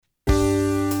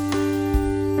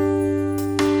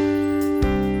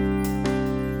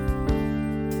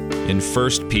in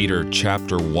 1 Peter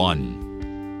chapter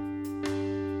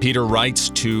 1. Peter writes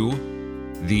to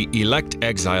the elect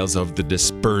exiles of the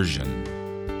dispersion,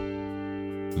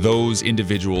 those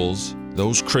individuals,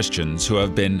 those Christians who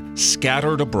have been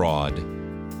scattered abroad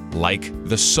like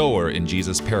the sower in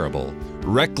Jesus' parable,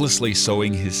 recklessly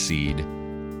sowing his seed.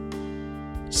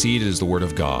 Seed is the word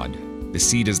of God. The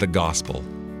seed is the gospel,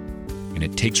 and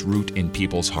it takes root in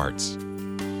people's hearts.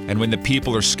 And when the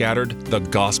people are scattered, the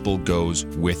gospel goes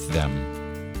with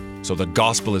them. So the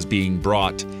gospel is being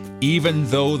brought, even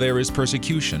though there is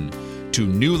persecution, to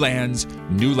new lands,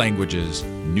 new languages,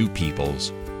 new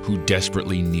peoples who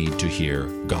desperately need to hear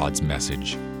God's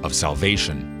message of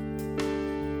salvation.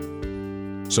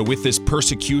 So with this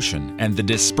persecution and the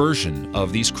dispersion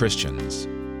of these Christians,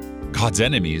 God's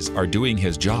enemies are doing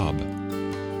his job.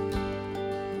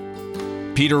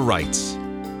 Peter writes,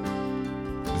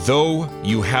 "Though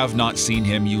you have not seen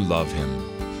him, you love him.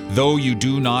 Though you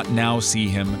do not now see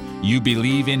him, you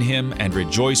believe in him and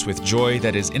rejoice with joy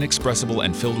that is inexpressible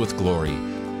and filled with glory."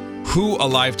 Who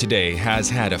alive today has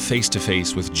had a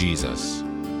face-to-face with Jesus?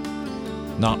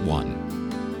 Not one.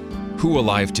 Who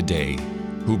alive today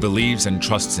who believes and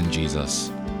trusts in Jesus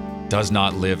does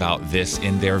not live out this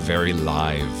in their very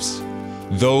lives?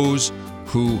 Those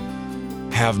who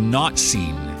have not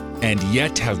seen and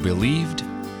yet have believed,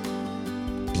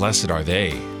 blessed are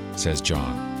they, says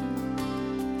John.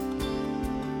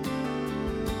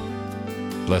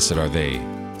 Blessed are they,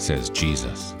 says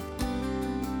Jesus.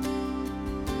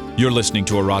 You're listening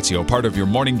to Oratio, part of your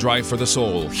morning drive for the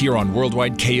soul, here on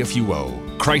Worldwide KFUO.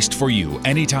 Christ for you,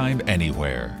 anytime,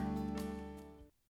 anywhere.